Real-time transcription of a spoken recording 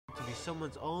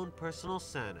someone's own personal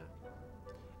Santa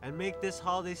and make this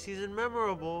holiday season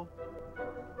memorable.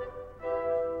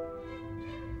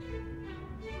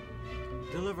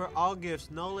 Deliver all gifts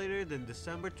no later than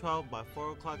December 12th by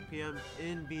 4 o'clock p.m.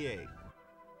 in BA.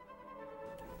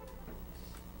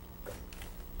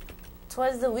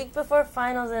 'Twas the week before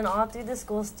finals, and all through the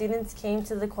school, students came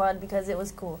to the quad because it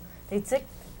was cool. They took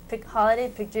holiday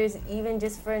pictures, even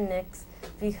just for nicks,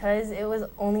 because it was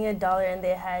only $1 and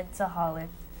they had to holler.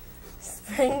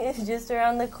 Spring is just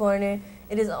around the corner.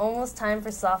 It is almost time for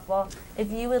softball. If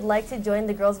you would like to join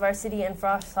the girls varsity and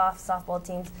frosh softball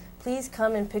teams, please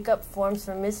come and pick up forms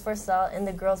from Miss Forcell in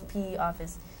the girls' PE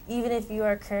office. Even if you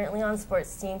are currently on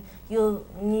sports team, you'll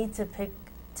need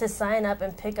to sign up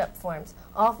and pick up forms.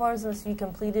 All forms must be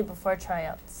completed before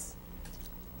tryouts.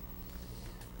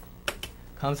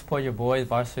 Come support your boys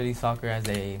varsity soccer as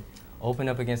they open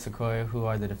up against Sequoia, who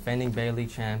are the defending Bay League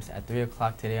champs, at 3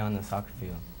 o'clock today on the soccer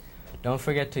field. Don't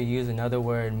forget to use another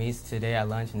word meets today at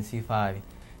lunch in C5.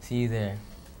 See you there.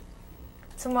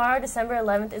 Tomorrow, December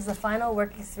 11th, is the final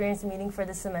work experience meeting for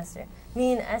the semester.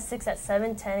 Meet in S6 at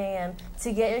 7:10 a.m.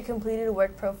 to get your completed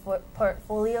work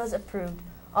portfolios approved.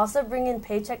 Also bring in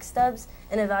paycheck stubs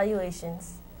and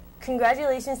evaluations.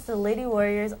 Congratulations to the Lady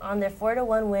Warriors on their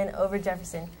 4-1 win over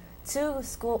Jefferson. 2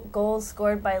 goals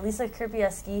scored by Lisa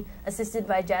Kripieski, assisted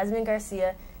by Jasmine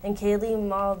Garcia and Kaylee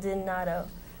Maldonado.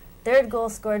 3rd goal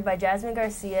scored by Jasmine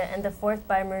Garcia, and the 4th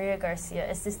by Maria Garcia,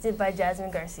 assisted by Jasmine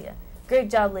Garcia. Great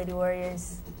job, Lady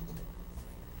Warriors.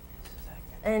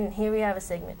 And here we have a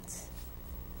segment.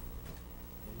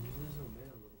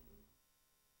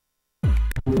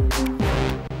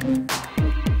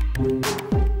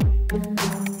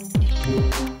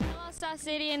 Hello, South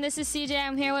City, and this is CJ.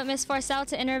 I'm here with Miss Forcell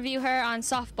to interview her on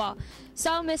softball.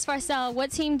 So, Miss Forcell,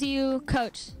 what team do you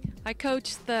coach? I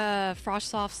coach the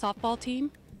Froshsoft softball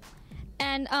team.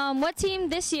 And what team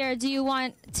this year do you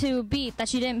want to beat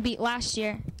that you didn't beat last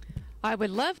year? I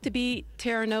would love to beat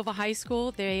Terra Nova High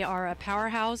School. They are a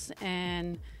powerhouse,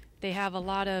 and they have a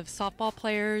lot of softball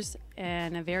players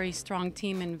and a very strong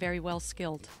team and very well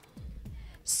skilled.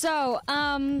 So,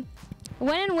 when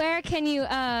and where can you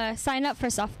sign up for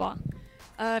softball?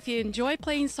 If you enjoy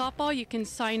playing softball, you can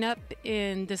sign up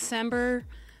in December.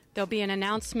 There'll be an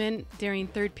announcement during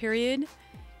 3rd period.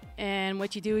 And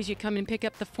what you do is you come and pick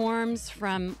up the forms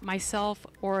from myself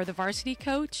or the varsity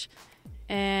coach.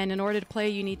 And in order to play,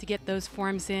 you need to get those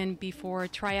forms in before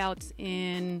tryouts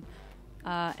in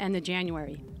end of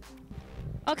January.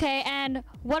 Okay, and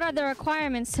what are the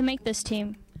requirements to make this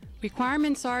team?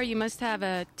 Requirements are you must have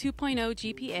a 2.0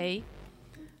 GPA.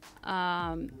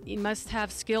 You must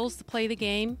have skills to play the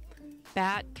game: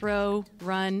 bat, throw,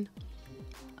 run,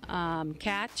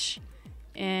 catch,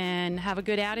 and have a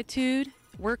good attitude.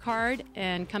 Work hard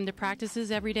and come to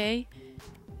practices every day,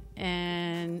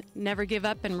 and never give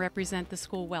up and represent the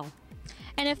school well.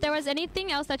 And if there was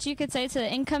anything else that you could say to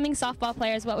the incoming softball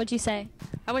players, what would you say?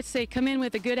 I would say come in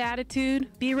with a good attitude,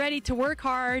 be ready to work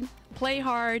hard, play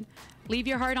hard, leave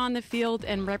your heart on the field,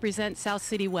 and represent South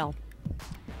City well.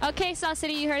 Okay, South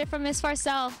City, you heard it from Miss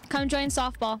Forcell. Come join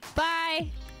softball. Bye!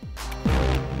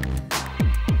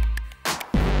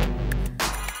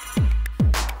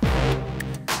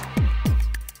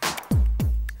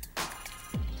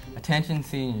 Attention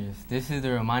seniors, this is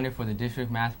the reminder for the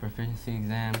district math proficiency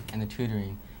exam and the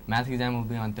tutoring. Math exam will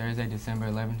be on Thursday, December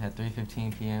 11th at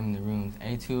 3:15 p.m. in the rooms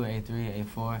A2, A3,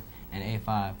 A4, and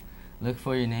A5. Look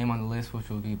for your name on the list, which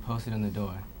will be posted on the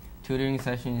door. Tutoring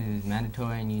session is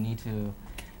mandatory, and you need to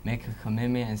make a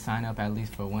commitment and sign up at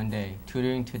least for 1 day.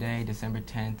 Tutoring today, December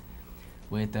 10th,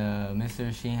 with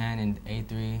Mr. Sheehan in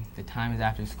A3. The time is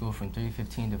after school from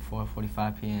 3:15 to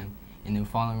 4:45 p.m. in the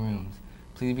following rooms.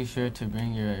 Please be sure to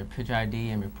bring your picture ID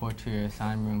and report to your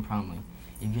assigned room promptly.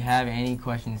 If you have any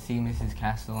questions, see Mrs.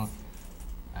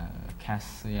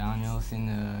 Castellanos in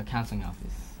the counseling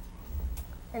office.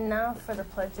 And now for the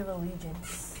Pledge of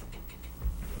Allegiance.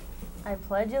 I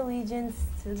pledge allegiance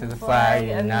to the flag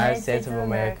of the United States of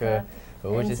America,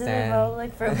 for which it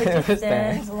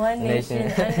stands, one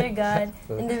nation, under God,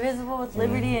 indivisible, with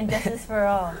liberty and justice for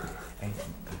all.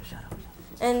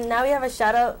 And now we have a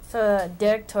shout out for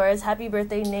Derek Torres. Happy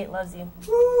birthday, Nate loves you.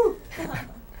 Woo!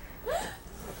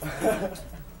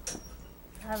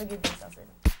 Have a good day, South City.